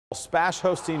Spash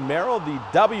hosting Merrill, the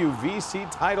WVC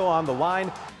title on the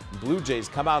line. Blue Jays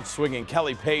come out swinging.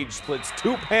 Kelly Page splits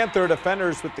two Panther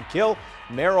defenders with the kill.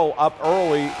 Merrill up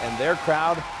early, and their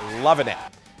crowd loving it.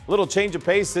 Little change of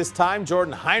pace this time.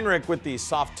 Jordan Heinrich with the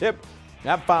soft tip.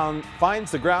 That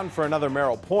finds the ground for another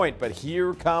Merrill point, but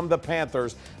here come the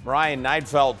Panthers. Mariah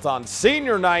Neidfeld on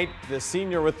senior night, the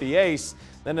senior with the ace.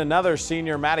 Then another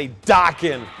senior, Maddie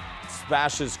Dockin.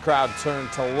 Spash's crowd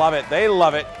turned to love it. They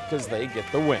love it because they get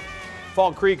the win.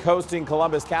 Fall Creek hosting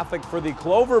Columbus Catholic for the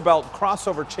Clover Belt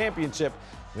Crossover Championship.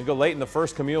 We go late in the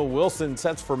first. Camille Wilson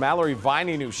sets for Mallory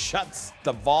Vining, who shuts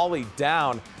the volley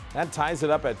down. That ties it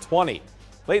up at 20.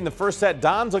 Late in the first set,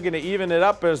 Don's looking to even it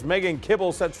up as Megan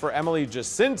Kibble sets for Emily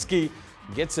Jasinski.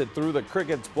 Gets it through the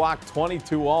Crickets block,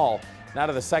 22-all. Now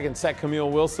to the second set, Camille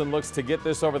Wilson looks to get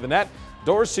this over the net.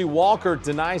 Dorsey Walker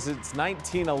denies it's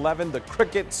 19-11. The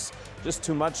Crickets, just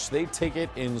too much. They take it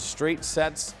in straight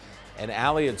sets. And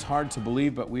Allie, it's hard to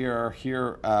believe, but we are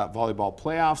here. Volleyball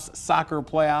playoffs, soccer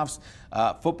playoffs,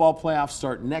 football playoffs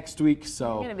start next week. So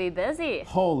you're going to be busy.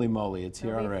 Holy moly, it's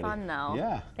here already. already. It'll be fun, though.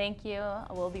 Yeah. Thank you.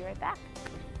 We'll be right back.